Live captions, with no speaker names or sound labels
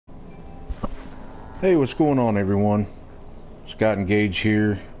Hey, what's going on, everyone? Scott and Gage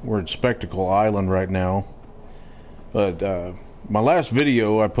here. We're at Spectacle Island right now. But my last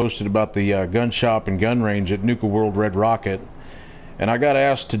video I posted about the gun shop and gun range at Nuka World Red Rocket, and I got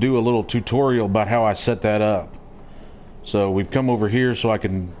asked to do a little tutorial about how I set that up. So we've come over here so I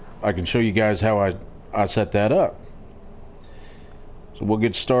can show you guys how I set that up. So we'll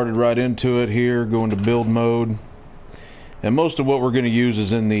get started right into it here, go into build mode. And most of what we're going to use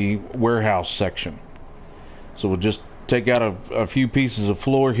is in the warehouse section. So we'll just take out a few pieces of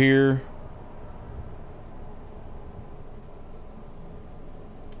floor here.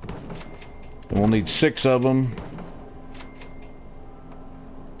 And we'll need 6 of them.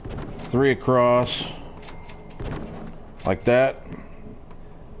 3 across. Like that.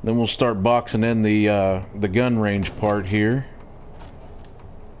 Then we'll start boxing in the gun range part here.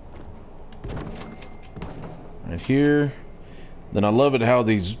 Right here. Then I love it how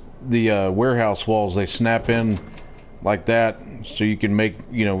the warehouse walls, they snap in like that, so you can make,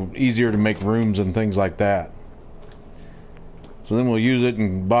 easier to make rooms and things like that. So then we'll use it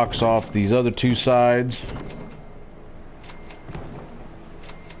and box off these other 2 sides.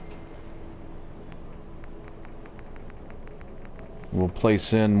 We'll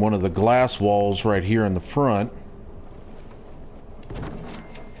place in one of the glass walls right here in the front.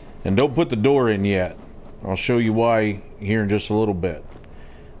 And don't put the door in yet. I'll show you why here in just a little bit.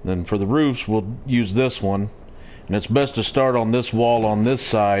 Then for the roofs, we'll use this one. And it's best to start on this wall on this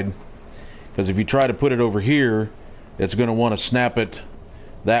side, because if you try to put it over here, it's going to want to snap it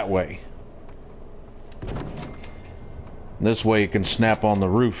that way. This way it can snap on the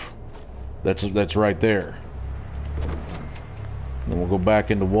roof. That's right there. Then we'll go back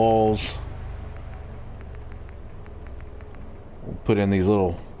into walls. We'll put in these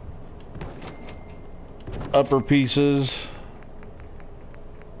little upper pieces.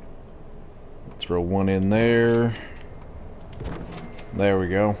 Throw one in there. There we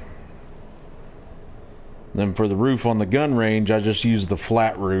go. Then for the roof on the gun range, I just use the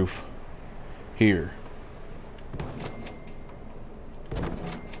flat roof here.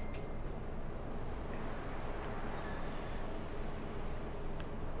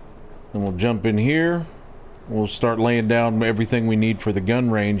 Then we'll jump in here. We'll start laying down everything we need for the gun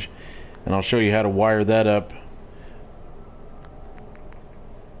range, and I'll show you how to wire that up.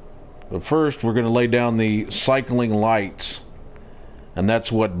 But first, we're going to lay down the cycling lights, and that's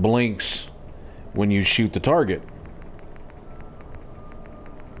what blinks when you shoot the target.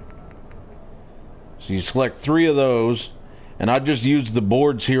 So you select 3 of those, and I just use the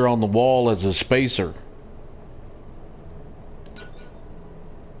boards here on the wall as a spacer.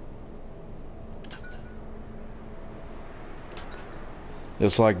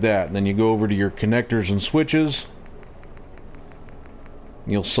 Just like that. And then you go over to your connectors and switches.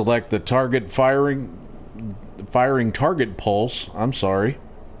 You'll select the target firing target pulse. I'm sorry.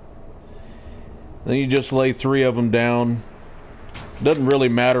 Then you just lay 3 of them down. Doesn't really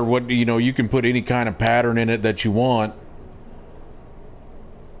matter what, you can put any kind of pattern in it that you want.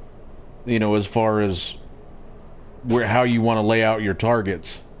 As far as how you want to lay out your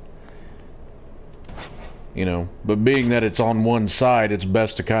targets. But being that it's on one side, it's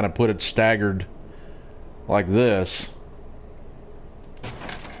best to kind of put it staggered like this.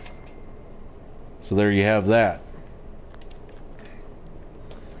 So there you have that.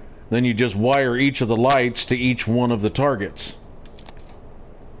 Then you just wire each of the lights to each one of the targets.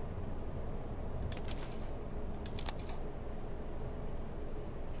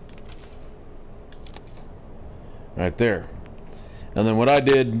 Right there. And then what I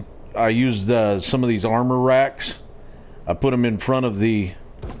did, I used some of these armor racks. I put them in front of the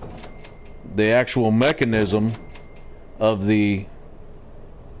actual mechanism of the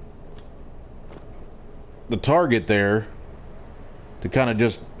target there, to kind of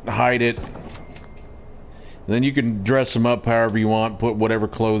just hide it. And then you can dress them up however you want, put whatever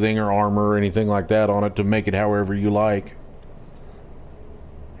clothing or armor or anything like that on it to make it however you like.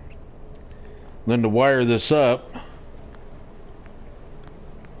 Then to wire this up,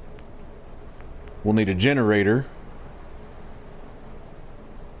 we'll need a generator.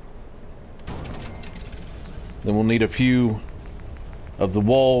 Then we'll need a few of the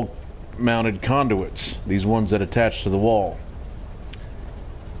wall mounted conduits, these ones that attach to the wall.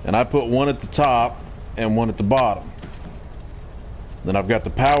 And I put one at the top and one at the bottom. Then I've got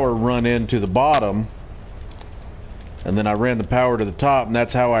the power run into the bottom, and then I ran the power to the top, and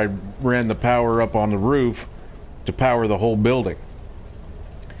that's how I ran the power up on the roof to power the whole building.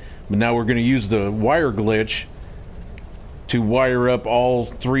 But now we're going to use the wire glitch to wire up all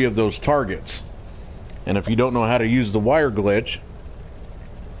 3 of those targets. And if you don't know how to use the wire glitch,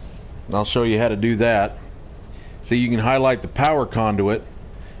 And I'll show you how to do that. So you can highlight the power conduit,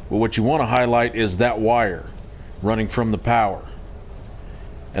 but what you want to highlight is that wire running from the power.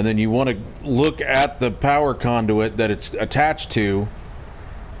 And then you want to look at the power conduit that it's attached to.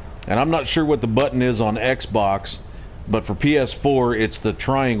 And I'm not sure what the button is on Xbox, but for PS4 it's the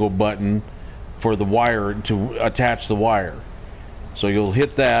triangle button for the wire, to attach the wire. So you'll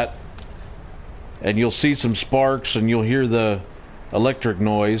hit that and you'll see some sparks and you'll hear the electric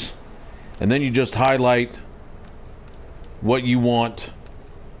noise, and then you just highlight what you want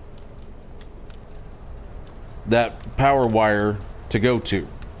that power wire to go to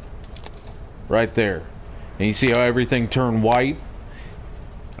right there. And you see how everything turned white?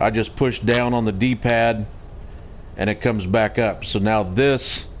 I just push down on the D-pad and it comes back up. So now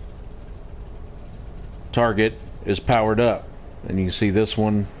this target is powered up, and you see this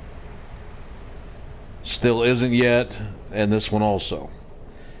one still isn't yet, and this one also.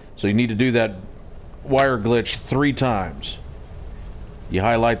 So you need to do that wire glitch 3 times. You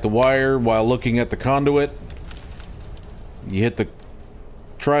highlight the wire while looking at the conduit, you hit the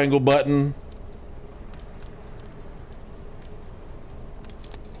triangle button,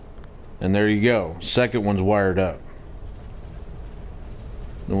 and there you go. Second one's wired up.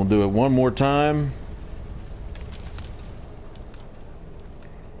 Then we'll do it one more time.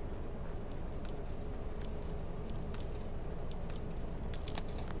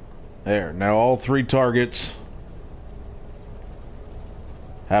 There, now all 3 targets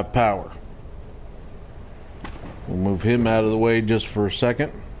have power. We'll move him out of the way just for a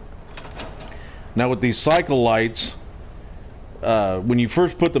second. Now with these cycle lights, when you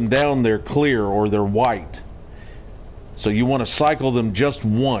first put them down, they're clear or they're white. So you want to cycle them just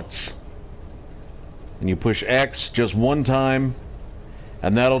once. And you push X just one time,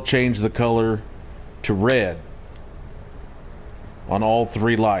 and that'll change the color to red on all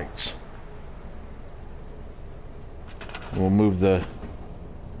 3 lights. We'll move the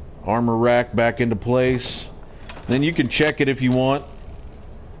armor rack back into place. Then you can check it if you want.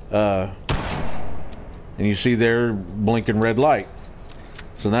 And you see there, blinking red light.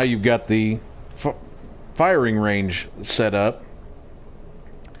 So now you've got the firing range set up.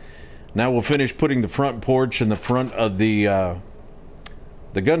 Now we'll finish putting the front porch and the front of the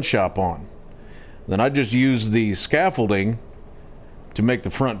gun shop on. Then I just used the scaffolding to make the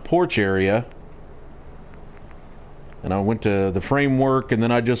front porch area, and I went to the framework, and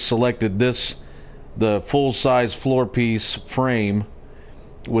then I just selected this, the full-size floor piece frame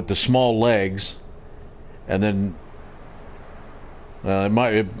with the small legs, and then I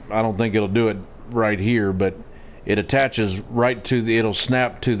don't think it'll do it right here, but it attaches right to the, it'll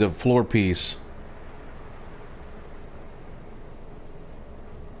snap to the floor piece.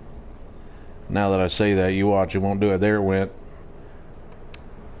 Now that I say that, you watch, it won't do it. There it went.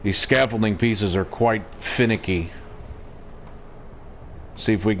 These scaffolding pieces are quite finicky.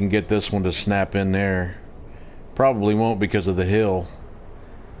 See if we can get this one to snap in there. Probably won't because of the hill.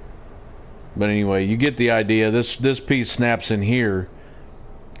 But anyway, you get the idea. This piece snaps in here.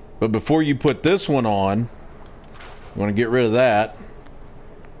 But before you put this one on, you want to get rid of that.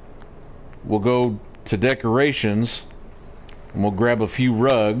 We'll go to decorations and we'll grab a few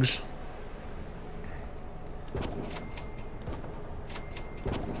rugs.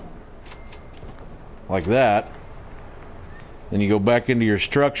 Like that. Then you go back into your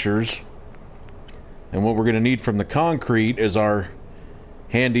structures, and what we're going to need from the concrete is our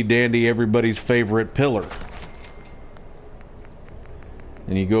handy dandy, everybody's favorite pillar.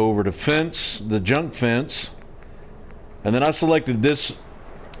 Then you go over to fence, the junk fence, and then I selected this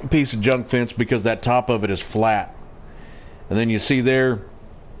piece of junk fence because that top of it is flat. And then you see there,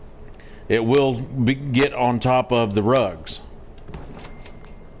 it will get on top of the rugs.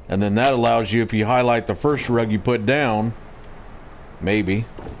 And then that allows you, if you highlight the first rug you put down, maybe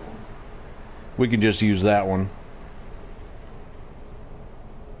we can just use that one.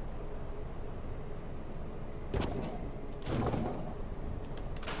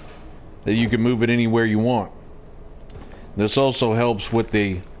 That you can move it anywhere you want. This also helps with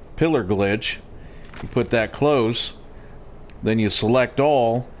the pillar glitch. You put that close, then you select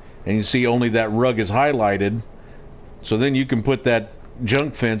all, and you see only that rug is highlighted. So then you can put that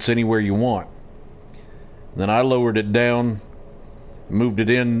junk fence anywhere you want. Then I lowered it down, moved it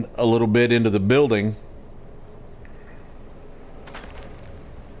in a little bit into the building.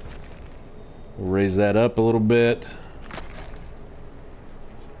 We'll raise that up a little bit.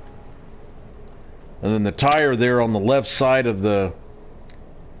 And then the tire there on the left side of the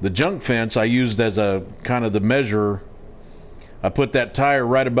junk fence I used as a kind of the measure. I put that tire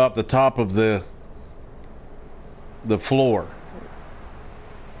right about the top of the floor.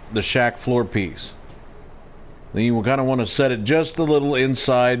 the shack floor piece. Then you kind of want to set it just a little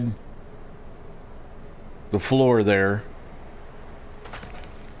inside the floor there,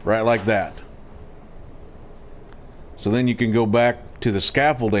 right like that. So then you can go back to the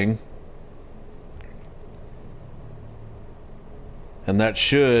scaffolding, and that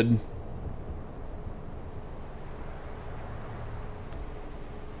should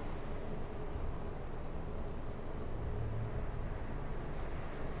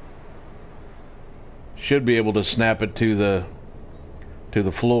be able to snap it to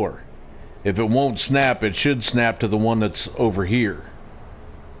the floor. If it won't snap, it should snap to the one that's over here.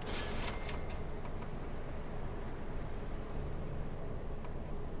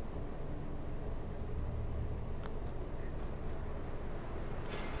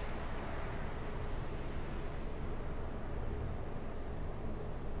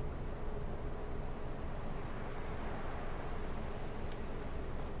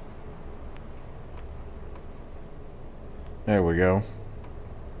 There we go.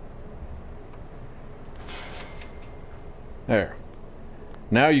 There.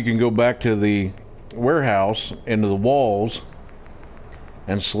 Now you can go back to the warehouse, into the walls,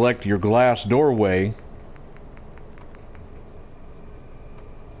 and select your glass doorway.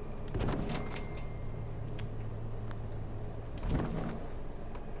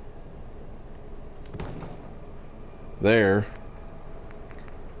 There.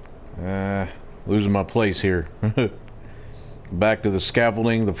 Losing my place here. Back to the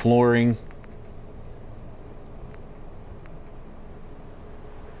scaffolding, the flooring.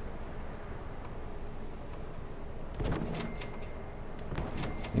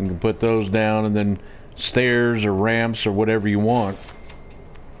 You can put those down, and then stairs or ramps or whatever you want.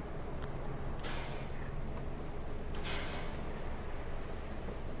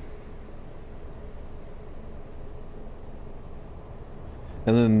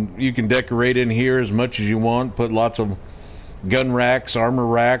 And then you can decorate in here as much as you want. Put lots of gun racks, armor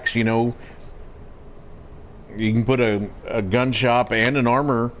racks, you know. You can put a gun shop and an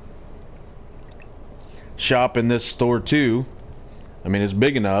armor shop in this store too. I mean, it's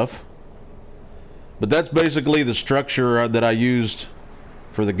big enough. But that's basically the structure that I used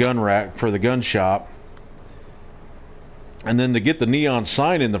for the gun rack, for the gun shop. And then to get the neon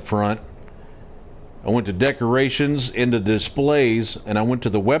sign in the front, I went to decorations, into displays, and I went to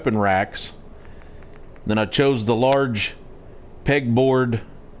the weapon racks. Then I chose the large pegboard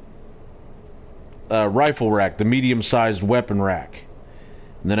rifle rack, the medium-sized weapon rack.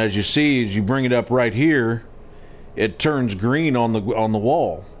 And then as you see, as you bring it up right here, it turns green on the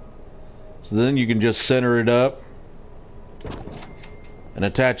wall. So then you can just center it up and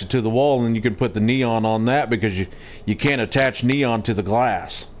attach it to the wall, and then you can put the neon on that, because you can't attach neon to the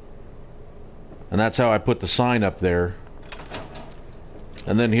glass. And that's how I put the sign up there.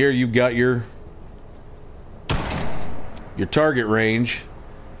 And then here you've got your target range,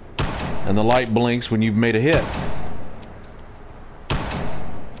 and the light blinks when you've made a hit.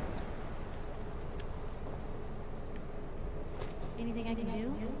 Anything I can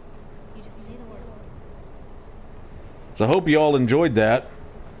do? You just say the word. So I hope you all enjoyed that.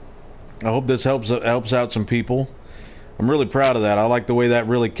 I hope this helps out some people. I'm really proud of that. I like the way that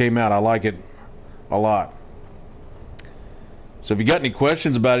really came out. I like it a lot. So if you got any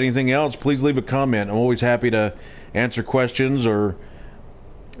questions about anything else, please leave a comment. I'm always happy to answer questions or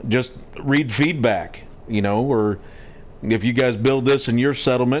just read feedback, you know. Or if you guys build this in your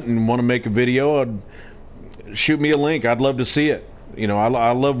settlement and want to make a video, shoot me a link. I'd love to see it. You know,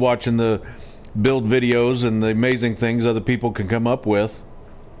 I love watching the build videos and the amazing things other people can come up with.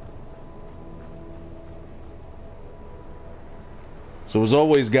 So as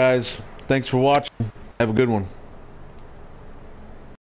always, guys, thanks for watching. Have a good one.